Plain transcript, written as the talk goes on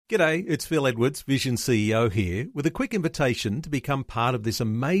G'day, it's Phil Edwards, Vision CEO here, with a quick invitation to become part of this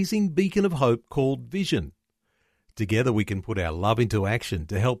amazing beacon of hope called Vision. Together we can put our love into action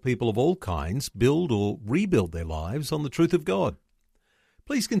to help people of all kinds build or rebuild their lives on the truth of God.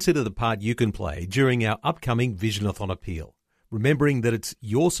 Please consider the part you can play during our upcoming Visionathon appeal, remembering that it's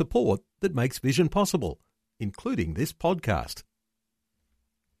your support that makes Vision possible, including this podcast.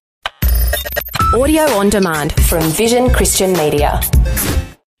 Audio on demand from Vision Christian Media.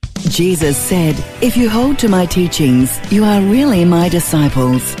 Jesus said, "If you hold to my teachings, you are really my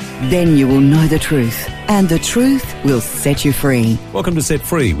disciples. Then you will know the truth, and the truth will set you free." Welcome to Set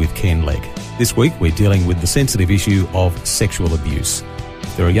Free with Ken Legg. This week we're dealing with the sensitive issue of sexual abuse.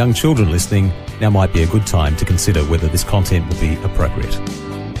 If there are young children listening, now might be a good time to consider whether this content would be appropriate.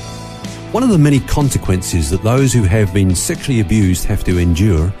 One of the many consequences that those who have been sexually abused have to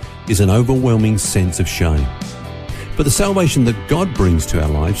endure is an overwhelming sense of shame. But the salvation that God brings to our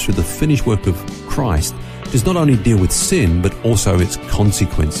lives through the finished work of Christ does not only deal with sin, but also its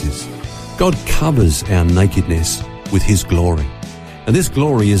consequences. God covers our nakedness with His glory. And this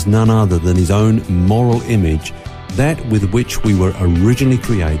glory is none other than His own moral image, that with which we were originally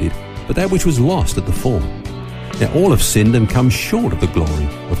created, but that which was lost at the fall. Now all have sinned and come short of the glory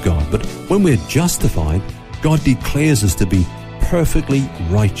of God. But when we're justified, God declares us to be perfectly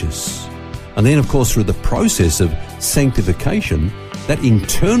righteous. And then, of course, through the process of sanctification, that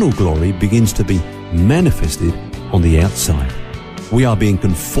internal glory begins to be manifested on the outside. We are being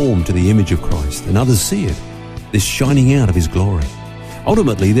conformed to the image of Christ, and others see it, this shining out of His glory.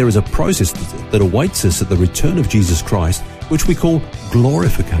 Ultimately, there is a process that awaits us at the return of Jesus Christ, which we call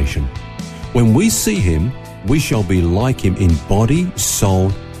glorification. When we see Him, we shall be like Him in body,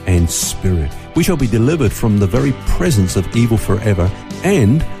 soul, and spirit. We shall be delivered from the very presence of evil forever,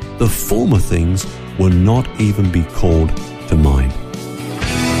 and the former things will not even be called to mind.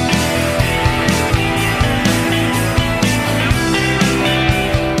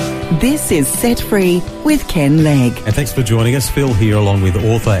 This is Set Free with Ken Legg. And thanks for joining us. Phil here along with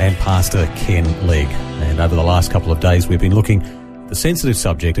author and pastor Ken Legg. And over the last couple of days we've been looking at the sensitive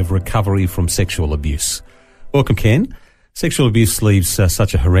subject of recovery from sexual abuse. Welcome, Ken. Sexual abuse leaves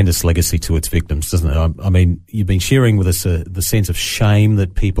such a horrendous legacy to its victims, doesn't it? I mean, you've been sharing with us the sense of shame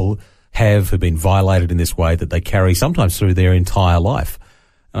that people have been violated in this way, that they carry sometimes through their entire life.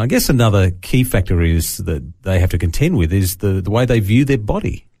 And I guess another key factor is that they have to contend with is the way they view their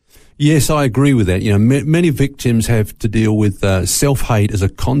body. Yes, I agree with that. You know, many victims have to deal with self-hate as a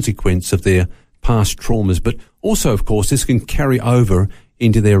consequence of their past traumas, but also, of course, this can carry over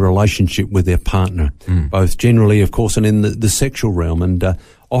into their relationship with their partner, both generally, of course, and in the sexual realm. And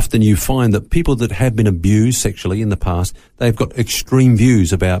often you find that people that have been abused sexually in the past, they've got extreme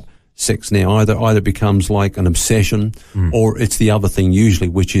views about sex now. Either becomes like an obsession, or it's the other thing usually,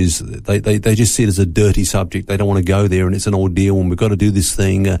 which is they just see it as a dirty subject. They don't want to go there, and it's an ordeal, and we've got to do this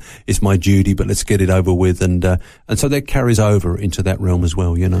thing. It's my duty, but let's get it over with. And so that carries over into that realm as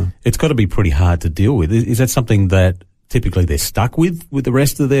well, you know. It's got to be pretty hard to deal with. Is that something that typically they're stuck with the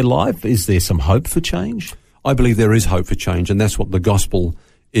rest of their life? Is there some hope for change? I believe there is hope for change, and that's what the gospel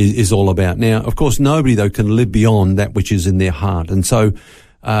is all about. Now, of course, nobody, though, can live beyond that which is in their heart. And so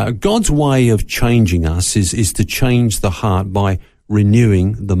God's way of changing us is to change the heart by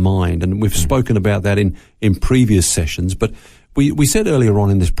renewing the mind. And we've spoken about that in previous sessions. But we said earlier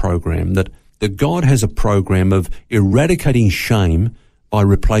on in this program that God has a program of eradicating shame by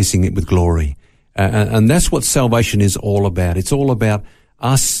replacing it with glory. And that's what salvation is all about. It's all about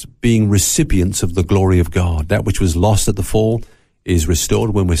us being recipients of the glory of God. That which was lost at the fall is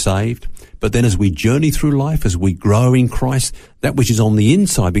restored when we're saved. But then as we journey through life, as we grow in Christ, that which is on the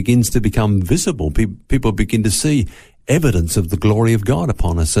inside begins to become visible. People begin to see evidence of the glory of God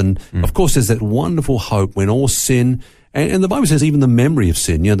upon us. And of course, there's that wonderful hope when all sin, and the Bible says even the memory of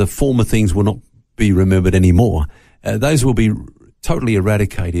sin, you know, the former things will not be remembered anymore. Those will be totally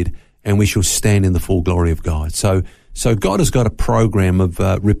eradicated, and we shall stand in the full glory of God. So God has got a program of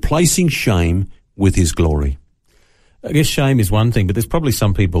replacing shame with His glory. I guess shame is one thing, but there's probably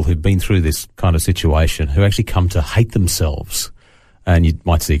some people who've been through this kind of situation who actually come to hate themselves. And you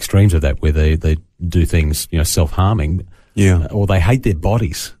might see extremes of that where they do things, you know, self-harming. Yeah. Or they hate their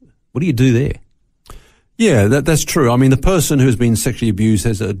bodies. What do you do there? Yeah, that's true. I mean, the person who's been sexually abused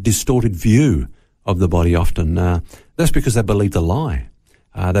has a distorted view of the body often. That's because they believe the lie.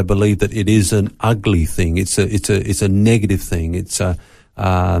 They believe that it is an ugly thing. It's a negative thing. It's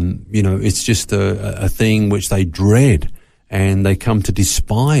it's just a thing which they dread, and they come to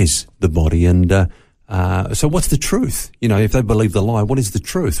despise the body. And so what's the truth? You know, if they believe the lie, what is the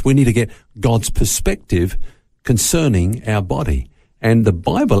truth? We need to get God's perspective concerning our body. And the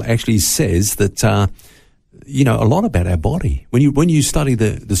Bible actually says that, a lot about our body. When you study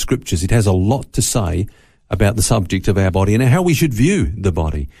the scriptures, it has a lot to say about the subject of our body and how we should view the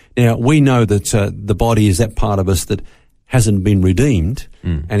body. Now, we know that the body is that part of us that hasn't been redeemed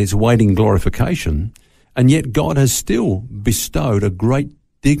and it's awaiting glorification. And yet God has still bestowed a great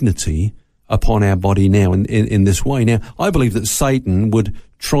dignity upon our body now in this way. Now, I believe that Satan would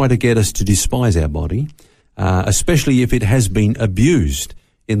try to get us to despise our body, especially if it has been abused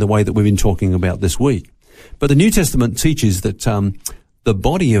in the way that we've been talking about this week. But the New Testament teaches that the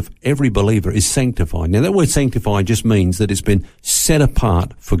body of every believer is sanctified. Now, that word sanctified just means that it's been set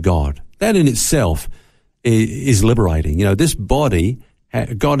apart for God. That in itself is liberating. This body,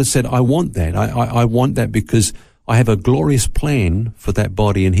 God has said, I want that. I want that because I have a glorious plan for that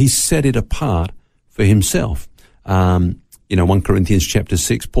body, and He's set it apart for Himself. 1 Corinthians chapter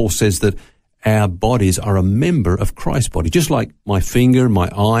 6, Paul says that our bodies are a member of Christ's body. Just like my finger, my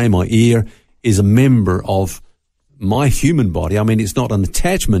eye, my ear is a member of my human body. I mean, it's not an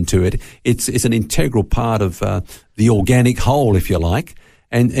attachment to it. It's an integral part of the organic whole, if you like.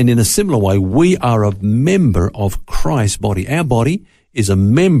 And in a similar way, we are a member of Christ's body. Our body is a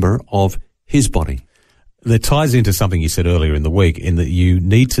member of His body. That ties into something you said earlier in the week, in that you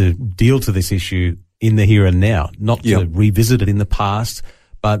need to deal to this issue in the here and now, not to revisit it in the past,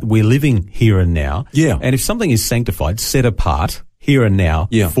 but we're living here and now. Yeah. And if something is sanctified, set apart here and now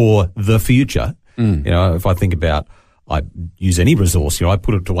for the future, if I think about, I use any resource, I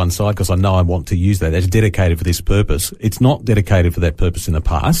put it to one side because I know I want to use that. That's dedicated for this purpose. It's not dedicated for that purpose in the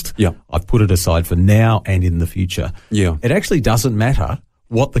past. Yeah. I've put it aside for now and in the future. Yeah. It actually doesn't matter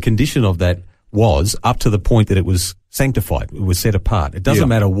what the condition of that was up to the point that it was sanctified, it was set apart. It doesn't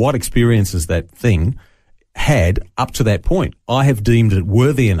matter what experiences that thing had up to that point. I have deemed it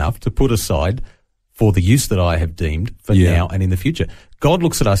worthy enough to put aside for the use that I have deemed for now and in the future. God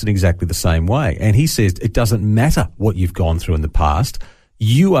looks at us in exactly the same way, and He says it doesn't matter what you've gone through in the past.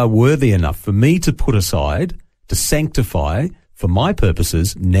 You are worthy enough for me to put aside, to sanctify for my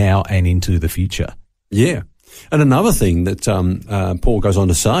purposes now and into the future. Yeah. And another thing that Paul goes on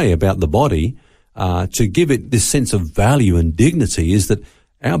to say about the body, to give it this sense of value and dignity, is that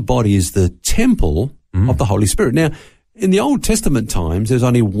our body is the temple of the Holy Spirit. Now, in the Old Testament times, there's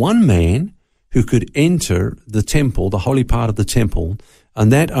only one man who could enter the temple, the holy part of the temple,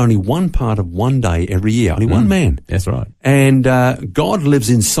 and that only one part of one day every year. Only one man. That's right. And God lives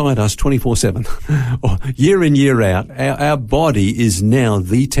inside us 24/7, year in, year out. Our body is now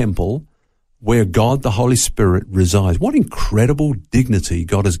the temple where God, the Holy Spirit, resides. What incredible dignity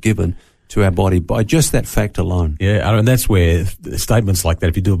God has given to our body by just that fact alone. Yeah, and that's where statements like that,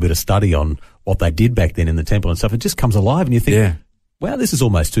 if you do a bit of study on what they did back then in the temple and stuff, it just comes alive and you think, wow, this is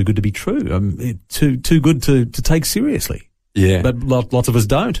almost too good to be true. Too good to take seriously. Yeah. But lots of us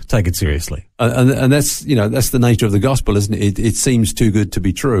don't take it seriously. And that's, that's the nature of the gospel, isn't it? It seems too good to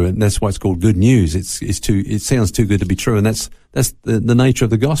be true, and that's why it's called good news. It sounds too good to be true, and that's the nature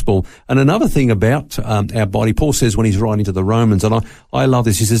of the gospel. And another thing about our body, Paul says when he's writing to the Romans, and I love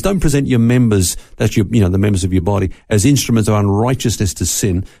this, he says, don't present your members, that's the members of your body, as instruments of unrighteousness to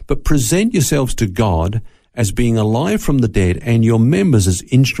sin, but present yourselves to God as being alive from the dead, and your members as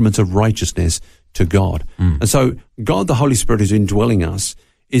instruments of righteousness to God. And so God, the Holy Spirit, who's indwelling us,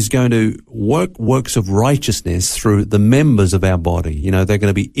 is going to work works of righteousness through the members of our body. They're going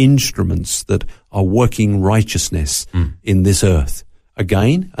to be instruments that are working righteousness in this earth.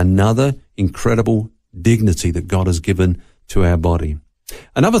 Again, another incredible dignity that God has given to our body.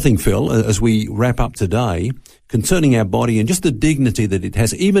 Another thing, Phil, as we wrap up today, concerning our body and just the dignity that it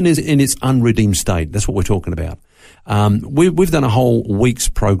has, even in its unredeemed state. That's what we're talking about. We've done a whole week's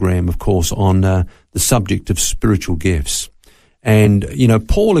program, of course, on the subject of spiritual gifts. And,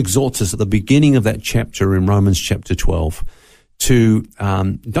 Paul exhorts us at the beginning of that chapter in Romans chapter 12 to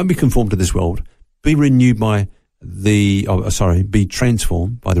don't be conformed to this world, be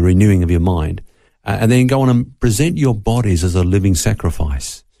transformed by the renewing of your mind. And then go on and present your bodies as a living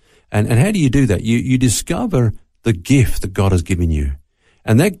sacrifice. And how do you do that? You discover the gift that God has given you.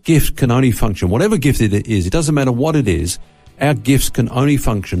 And that gift can only function, whatever gift it is, it doesn't matter what it is, our gifts can only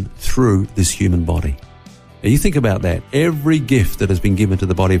function through this human body. Now you think about that. Every gift that has been given to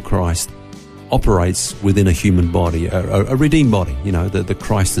the body of Christ operates within a human body, a redeemed body, that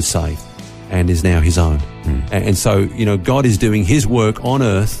Christ has saved and is now His own. And so, God is doing His work on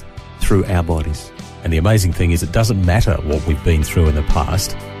earth through our bodies. And the amazing thing is it doesn't matter what we've been through in the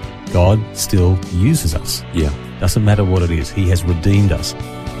past. God still uses us. Yeah. Doesn't matter what it is. He has redeemed us.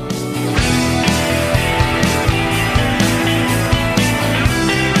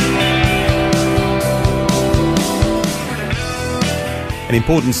 An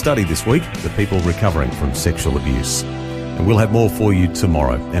important study this week, the people recovering from sexual abuse. And we'll have more for you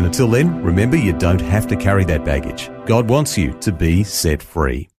tomorrow. And until then, remember, you don't have to carry that baggage. God wants you to be set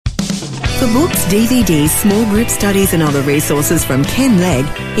free. For books, DVDs, small group studies and other resources from Ken Legg,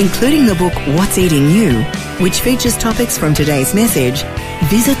 including the book What's Eating You, which features topics from today's message,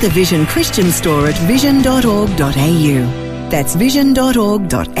 visit the Vision Christian store at vision.org.au. That's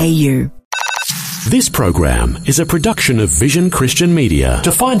vision.org.au. This program is a production of Vision Christian Media.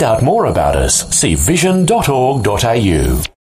 To find out more about us, see vision.org.au.